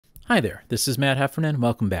Hi there, this is Matt Heffernan and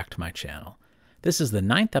welcome back to my channel. This is the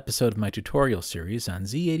 9th episode of my tutorial series on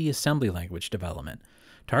Z80 assembly language development,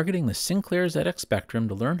 targeting the Sinclair ZX Spectrum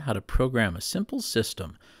to learn how to program a simple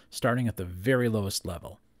system starting at the very lowest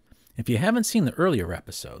level. If you haven't seen the earlier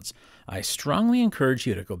episodes, I strongly encourage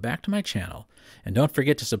you to go back to my channel, and don't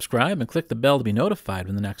forget to subscribe and click the bell to be notified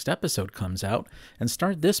when the next episode comes out, and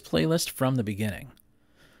start this playlist from the beginning.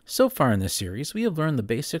 So far in this series, we have learned the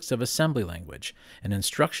basics of assembly language and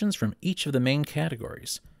instructions from each of the main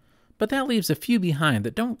categories. But that leaves a few behind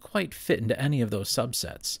that don't quite fit into any of those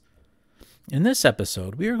subsets. In this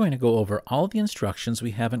episode, we are going to go over all the instructions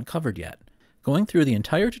we haven't covered yet. Going through the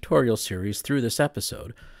entire tutorial series through this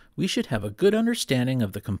episode, we should have a good understanding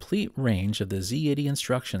of the complete range of the Z80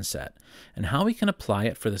 instruction set and how we can apply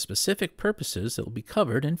it for the specific purposes that will be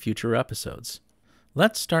covered in future episodes.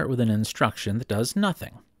 Let's start with an instruction that does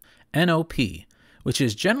nothing. NOP, which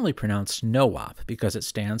is generally pronounced no-op because it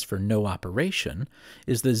stands for no operation,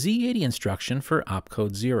 is the Z80 instruction for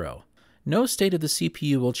opcode 0. No state of the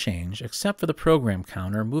CPU will change except for the program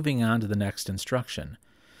counter moving on to the next instruction,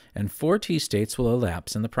 and 4 T-states will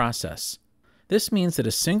elapse in the process. This means that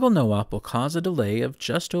a single no-op will cause a delay of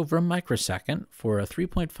just over a microsecond for a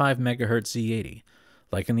 3.5 MHz Z80,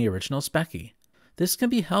 like in the original Speccy. This can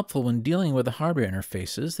be helpful when dealing with the hardware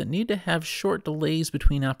interfaces that need to have short delays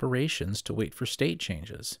between operations to wait for state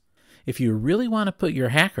changes. If you really want to put your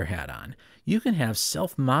hacker hat on, you can have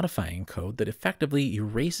self-modifying code that effectively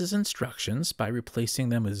erases instructions by replacing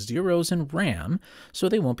them with zeros in RAM so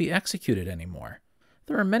they won't be executed anymore.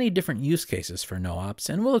 There are many different use cases for no-ops,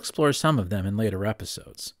 and we'll explore some of them in later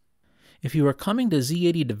episodes. If you are coming to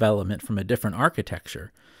Z80 development from a different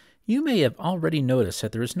architecture, you may have already noticed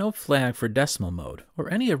that there is no flag for decimal mode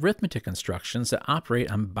or any arithmetic instructions that operate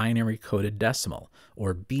on binary coded decimal,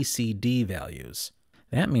 or BCD values.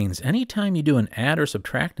 That means anytime you do an add or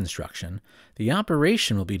subtract instruction, the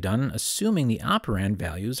operation will be done assuming the operand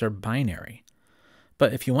values are binary.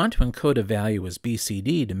 But if you want to encode a value as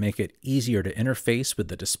BCD to make it easier to interface with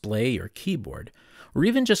the display or keyboard, or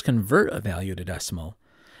even just convert a value to decimal,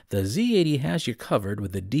 the Z80 has you covered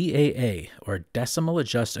with the DAA, or Decimal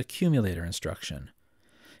Adjust Accumulator instruction.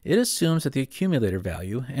 It assumes that the accumulator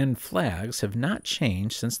value and flags have not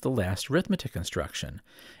changed since the last arithmetic instruction,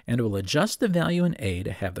 and it will adjust the value in A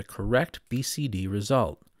to have the correct BCD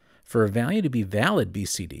result. For a value to be valid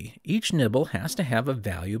BCD, each nibble has to have a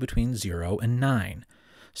value between 0 and 9,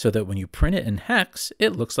 so that when you print it in hex,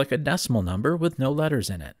 it looks like a decimal number with no letters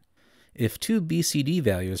in it. If 2 BCD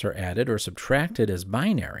values are added or subtracted as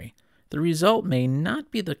binary, the result may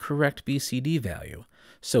not be the correct BCD value,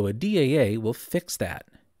 so a DAA will fix that.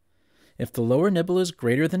 If the lower nibble is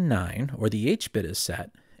greater than 9, or the H bit is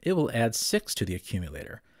set, it will add 6 to the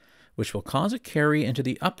accumulator, which will cause a carry into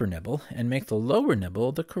the upper nibble and make the lower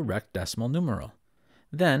nibble the correct decimal numeral.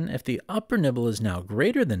 Then, if the upper nibble is now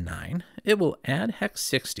greater than 9, it will add hex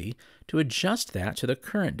 60 to adjust that to the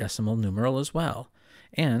current decimal numeral as well,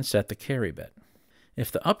 and set the carry bit.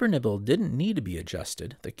 If the upper nibble didn't need to be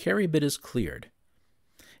adjusted, the carry bit is cleared.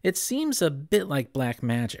 It seems a bit like black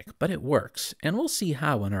magic, but it works, and we'll see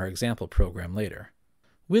how in our example program later.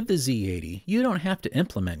 With the Z80, you don't have to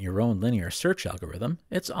implement your own linear search algorithm.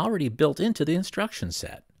 It's already built into the instruction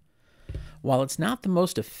set. While it's not the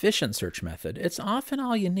most efficient search method, it's often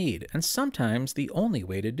all you need, and sometimes the only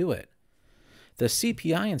way to do it. The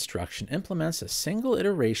CPI instruction implements a single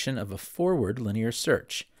iteration of a forward linear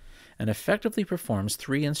search and effectively performs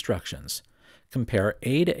 3 instructions: compare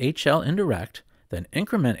A to HL indirect, then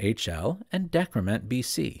increment HL, and decrement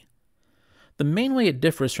BC. The main way it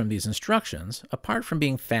differs from these instructions, apart from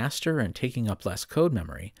being faster and taking up less code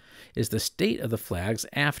memory, is the state of the flags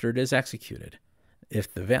after it is executed.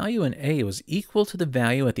 If the value in A was equal to the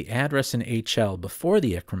value at the address in HL before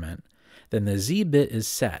the increment, then the Z bit is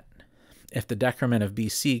set. If the decrement of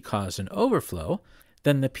BC caused an overflow,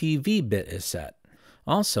 then the PV bit is set.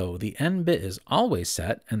 Also, the N bit is always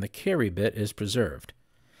set and the carry bit is preserved.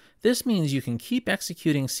 This means you can keep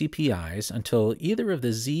executing CPIs until either of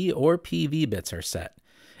the Z or PV bits are set,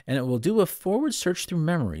 and it will do a forward search through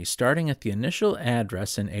memory starting at the initial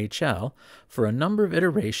address in HL for a number of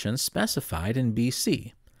iterations specified in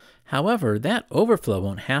BC. However, that overflow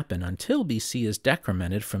won't happen until BC is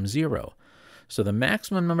decremented from 0. So the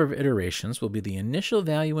maximum number of iterations will be the initial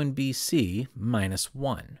value in BC minus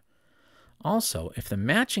 1. Also, if the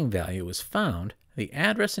matching value is found, the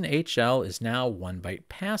address in HL is now 1 byte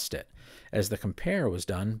past it, as the compare was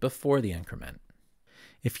done before the increment.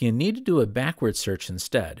 If you need to do a backward search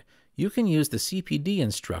instead, you can use the CPD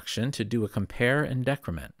instruction to do a compare and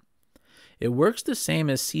decrement. It works the same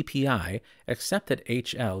as CPI, except that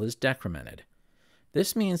HL is decremented.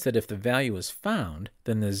 This means that if the value is found,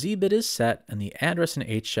 then the Z bit is set and the address in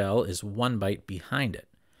HL is 1 byte behind it.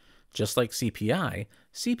 Just like CPI,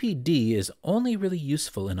 CPD is only really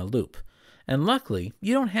useful in a loop. And luckily,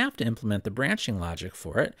 you don't have to implement the branching logic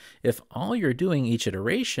for it if all you're doing each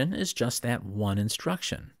iteration is just that one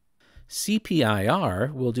instruction.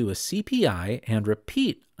 CPIR will do a CPI and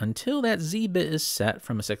repeat until that Z bit is set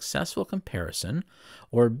from a successful comparison,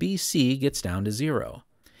 or BC gets down to 0.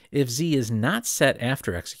 If Z is not set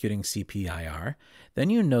after executing CPIR, then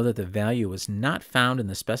you know that the value was not found in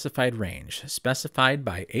the specified range, specified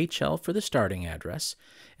by HL for the starting address,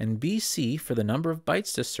 and BC for the number of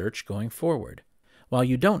bytes to search going forward. While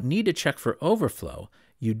you don't need to check for overflow,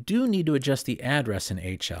 you do need to adjust the address in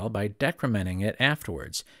HL by decrementing it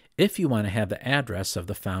afterwards, if you want to have the address of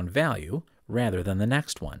the found value rather than the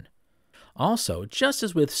next one. Also, just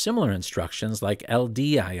as with similar instructions like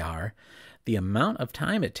LDIR, the amount of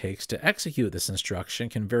time it takes to execute this instruction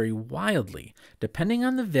can vary wildly depending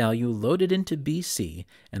on the value loaded into BC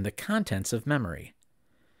and the contents of memory.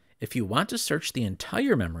 If you want to search the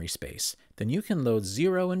entire memory space, then you can load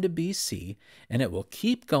 0 into BC and it will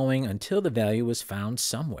keep going until the value is found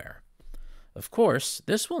somewhere. Of course,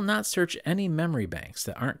 this will not search any memory banks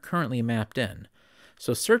that aren't currently mapped in,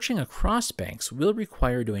 so searching across banks will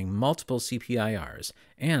require doing multiple CPIRs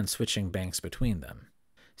and switching banks between them.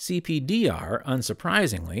 CPDR,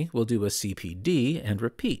 unsurprisingly, will do a CPD and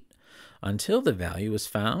repeat until the value is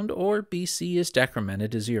found or BC is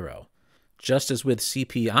decremented to 0. Just as with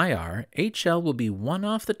CPIR, HL will be 1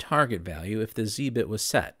 off the target value if the Z bit was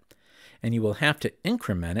set, and you will have to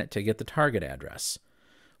increment it to get the target address.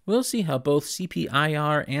 We'll see how both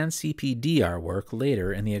CPIR and CPDR work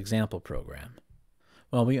later in the example program.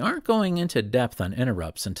 While we aren't going into depth on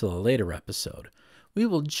interrupts until a later episode, we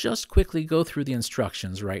will just quickly go through the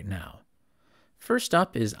instructions right now. First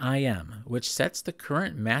up is IM, which sets the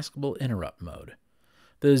current maskable interrupt mode.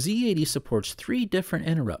 The Z80 supports 3 different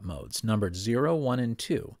interrupt modes, numbered 0, 1, and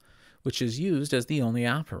 2, which is used as the only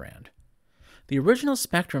operand. The original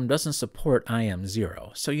Spectrum doesn't support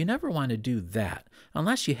IM0, so you never want to do that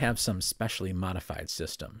unless you have some specially modified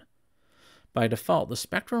system. By default, the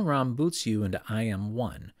Spectrum ROM boots you into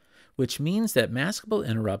IM1, which means that maskable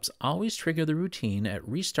interrupts always trigger the routine at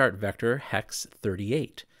restart vector hex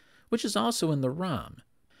 38, which is also in the ROM.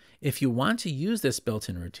 If you want to use this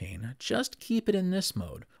built-in routine, just keep it in this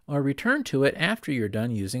mode, or return to it after you're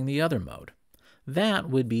done using the other mode. That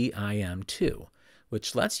would be IM2,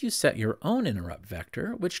 which lets you set your own interrupt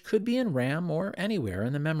vector, which could be in RAM or anywhere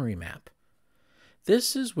in the memory map.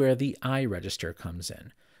 This is where the I register comes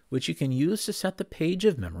in, which you can use to set the page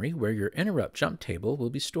of memory where your interrupt jump table will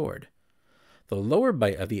be stored. The lower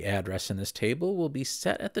byte of the address in this table will be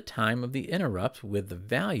set at the time of the interrupt with the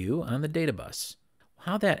value on the data bus.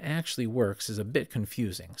 How that actually works is a bit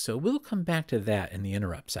confusing, so we'll come back to that in the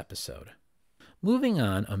interrupts episode. Moving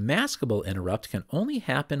on, a maskable interrupt can only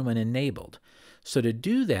happen when enabled, so to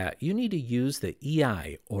do that you need to use the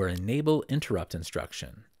EI, or Enable Interrupt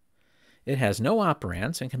instruction. It has no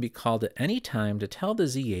operands and can be called at any time to tell the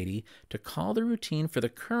Z80 to call the routine for the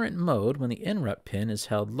current mode when the interrupt pin is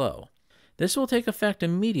held low. This will take effect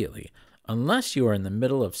immediately, unless you are in the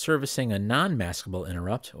middle of servicing a non-maskable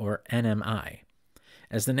interrupt, or NMI.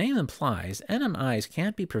 As the name implies, NMIs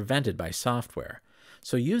can't be prevented by software,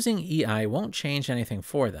 so using EI won't change anything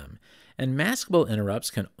for them, and maskable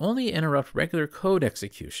interrupts can only interrupt regular code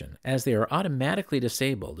execution, as they are automatically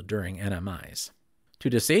disabled during NMIs. To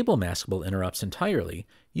disable maskable interrupts entirely,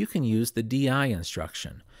 you can use the DI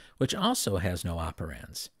instruction, which also has no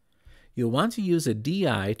operands. You'll want to use a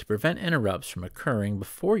DI to prevent interrupts from occurring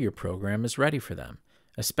before your program is ready for them,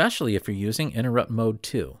 especially if you're using interrupt mode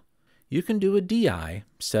 2. You can do a DI,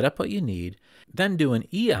 set up what you need, then do an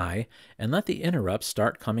EI, and let the interrupts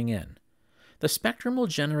start coming in. The Spectrum will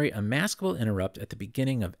generate a maskable interrupt at the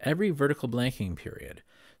beginning of every vertical blanking period,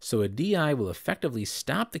 so a DI will effectively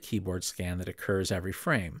stop the keyboard scan that occurs every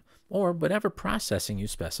frame, or whatever processing you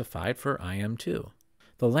specified for IM2.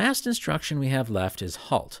 The last instruction we have left is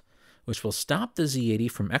HALT, which will stop the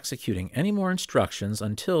Z80 from executing any more instructions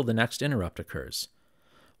until the next interrupt occurs.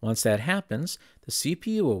 Once that happens, the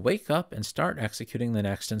CPU will wake up and start executing the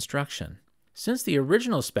next instruction. Since the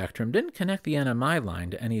original Spectrum didn't connect the NMI line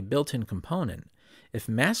to any built-in component, if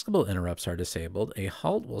maskable interrupts are disabled, a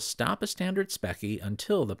halt will stop a standard speccy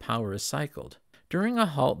until the power is cycled. During a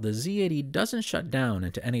halt, the Z80 doesn't shut down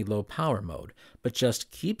into any low power mode, but just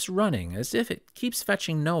keeps running as if it keeps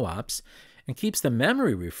fetching no ops and keeps the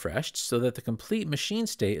memory refreshed so that the complete machine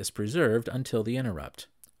state is preserved until the interrupt.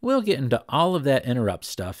 We'll get into all of that interrupt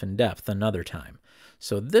stuff in depth another time,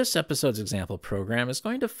 So this episode's example program is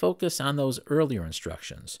going to focus on those earlier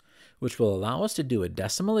instructions, which will allow us to do a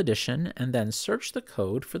decimal addition and then search the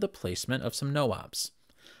code for the placement of some no-ops.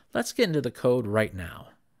 Let's get into the code right now.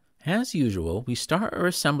 As usual, we start our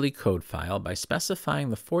assembly code file by specifying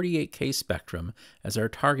the 48K spectrum as our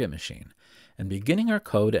target machine and beginning our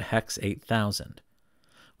code at hex 8000.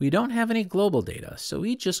 We don't have any global data, so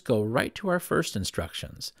we just go right to our first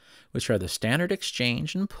instructions, which are the standard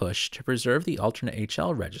exchange and push to preserve the alternate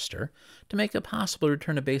HL register to make it possible to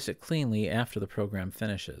return a basic cleanly after the program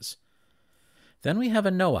finishes. Then we have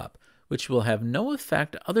a no-op, which will have no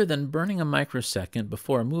effect other than burning a microsecond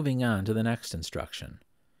before moving on to the next instruction.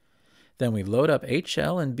 Then we load up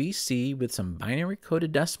HL and BC with some binary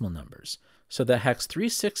coded decimal numbers, so that hex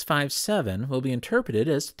 3657 will be interpreted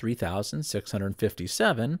as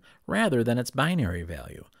 3657 rather than its binary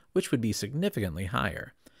value, which would be significantly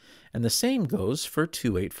higher. And the same goes for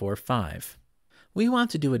 2845. We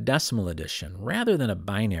want to do a decimal addition rather than a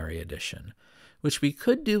binary addition, which we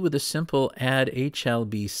could do with a simple add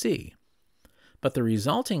HLBC. But the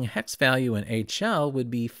resulting hex value in HL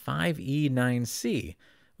would be 5E9C,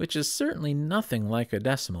 which is certainly nothing like a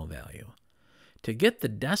decimal value. To get the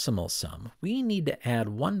decimal sum, we need to add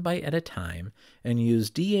 1 byte at a time and use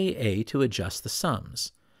DAA to adjust the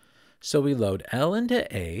sums. So we load L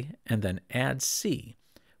into A and then add C,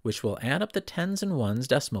 which will add up the tens and ones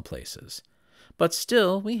decimal places. But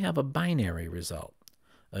still, we have a binary result.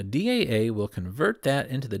 A DAA will convert that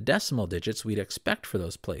into the decimal digits we'd expect for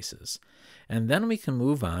those places, and then we can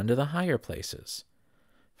move on to the higher places.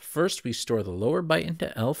 First, we store the lower byte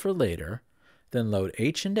into L for later, then load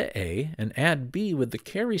H into A and add B with the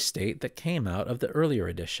carry state that came out of the earlier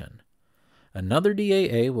addition. Another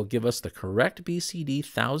DAA will give us the correct BCD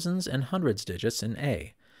thousands and hundreds digits in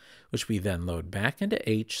A, which we then load back into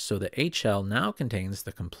H so that HL now contains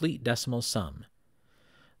the complete decimal sum.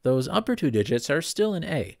 Those upper two digits are still in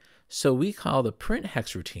A, so we call the print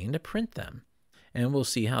hex routine to print them, and we'll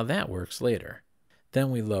see how that works later. Then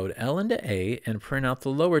we load L into A and print out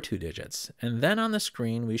the lower two digits, and then on the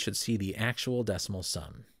screen we should see the actual decimal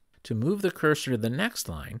sum. To move the cursor to the next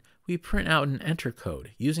line, we print out an enter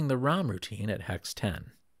code using the ROM routine at hex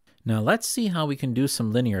 10. Now let's see how we can do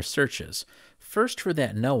some linear searches. First, for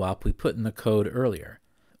that no-op we put in the code earlier.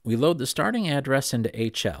 We load the starting address into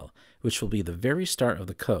HL, which will be the very start of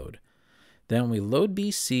the code. Then we load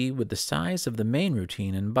BC with the size of the main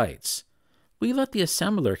routine in bytes. We let the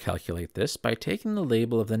assembler calculate this by taking the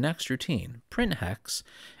label of the next routine, print hex,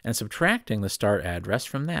 and subtracting the start address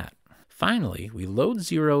from that. Finally, we load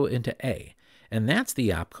 0 into A, and that's the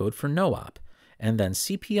opcode for no-op, and then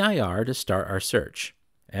CPIR to start our search.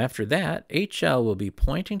 After that, HL will be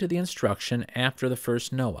pointing to the instruction after the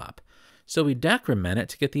first no-op, so we decrement it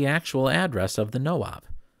to get the actual address of the no-op.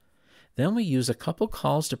 Then we use a couple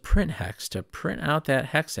calls to print hex to print out that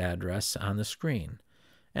hex address on the screen,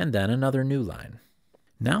 and then another new line.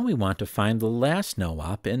 Now we want to find the last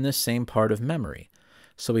no-op in this same part of memory,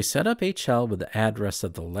 so we set up HL with the address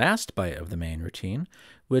of the last byte of the main routine,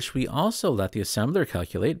 which we also let the assembler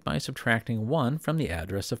calculate by subtracting 1 from the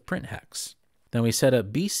address of print hex. Then we set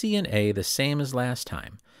up BC and A the same as last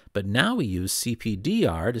time, but now we use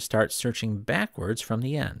CPDR to start searching backwards from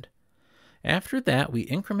the end. After that, we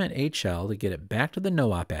increment HL to get it back to the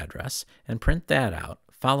no-op address and print that out,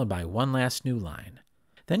 followed by one last new line.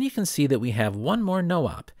 Then you can see that we have one more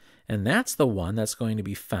no-op, and that's the one that's going to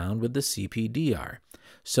be found with the CPDR.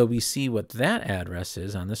 So we see what that address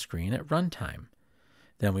is on the screen at runtime.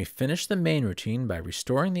 Then we finish the main routine by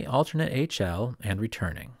restoring the alternate HL and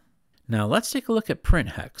returning. Now let's take a look at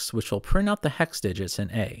print hex, which will print out the hex digits in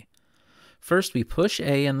A. First, we push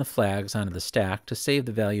A and the flags onto the stack to save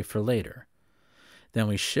the value for later. Then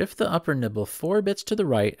we shift the upper nibble 4 bits to the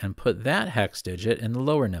right and put that hex digit in the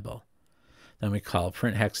lower nibble. Then we call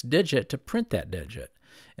print hex digit to print that digit,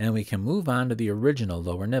 and we can move on to the original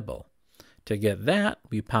lower nibble. To get that,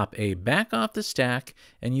 we pop A back off the stack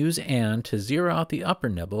and use AND to zero out the upper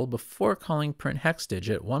nibble before calling print hex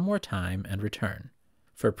digit one more time and return.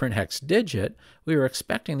 For print hex digit, we are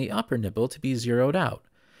expecting the upper nibble to be zeroed out,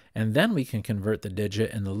 and then we can convert the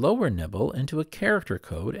digit in the lower nibble into a character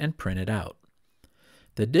code and print it out.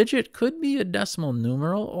 The digit could be a decimal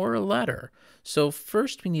numeral or a letter, so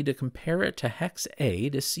first we need to compare it to hex A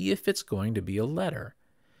to see if it's going to be a letter.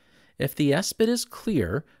 If the S bit is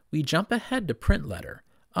clear, we jump ahead to print letter.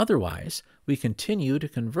 Otherwise, we continue to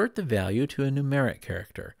convert the value to a numeric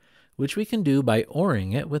character, which we can do by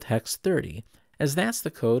ORing it with hex 30, as that's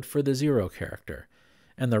the code for the 0 character,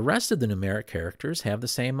 and the rest of the numeric characters have the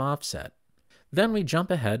same offset. Then we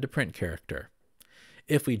jump ahead to print character.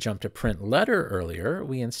 If we jump to print letter earlier,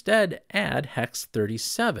 we instead add hex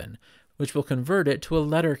 37, which will convert it to a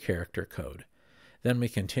letter character code. Then we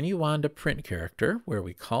continue on to print character, where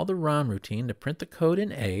we call the ROM routine to print the code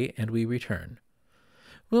in A, and we return.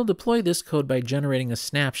 We'll deploy this code by generating a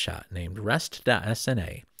snapshot named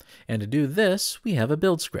rest.sna, and to do this, we have a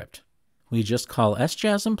build script. We just call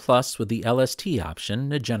sjasm plus with the lst option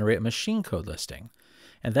to generate a machine code listing,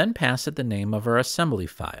 and then pass it the name of our assembly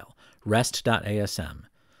file, rest.asm.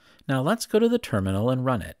 Now let's go to the terminal and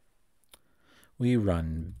run it. We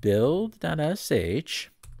run build.sh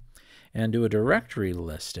and do a directory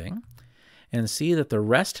listing and see that the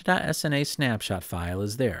rest.sna snapshot file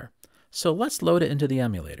is there. So let's load it into the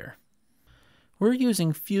emulator. We're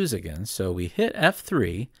using Fusigan, so we hit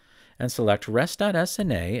F3 and select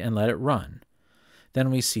rest.sna and let it run.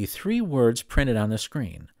 Then we see 3 words printed on the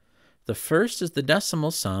screen. The first is the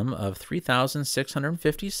decimal sum of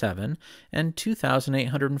 3,657 and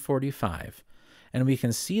 2,845, and we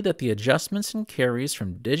can see that the adjustments and carries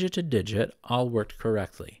from digit to digit all worked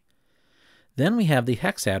correctly. Then we have the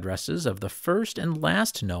hex addresses of the first and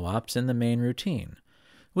last no-ops in the main routine,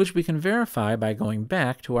 which we can verify by going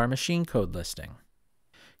back to our machine code listing.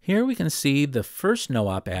 Here we can see the first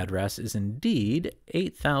no-op address is indeed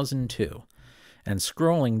 8002, and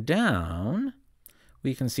scrolling down,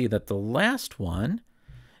 we can see that the last one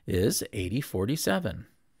is 8047.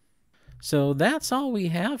 So that's all we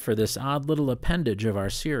have for this odd little appendage of our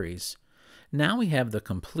series. Now we have the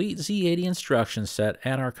complete Z80 instruction set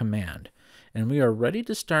at our command, and we are ready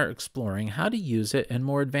to start exploring how to use it in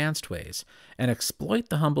more advanced ways and exploit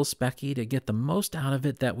the humble Specky to get the most out of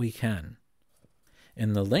it that we can.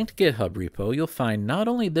 In the linked GitHub repo, you'll find not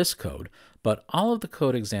only this code, but all of the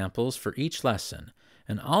code examples for each lesson,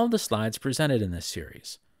 and all of the slides presented in this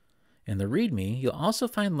series. In the README, you'll also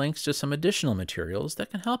find links to some additional materials that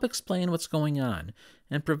can help explain what's going on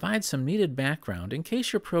and provide some needed background in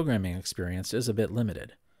case your programming experience is a bit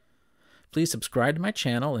limited. Please subscribe to my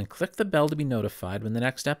channel and click the bell to be notified when the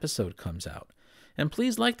next episode comes out. And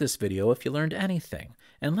please like this video if you learned anything,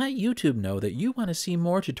 and let YouTube know that you want to see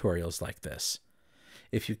more tutorials like this.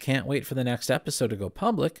 If you can't wait for the next episode to go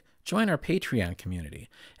public, join our Patreon community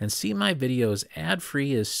and see my videos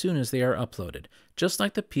ad-free as soon as they are uploaded, just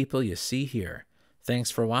like the people you see here.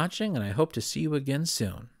 Thanks for watching, and I hope to see you again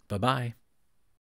soon. Bye-bye.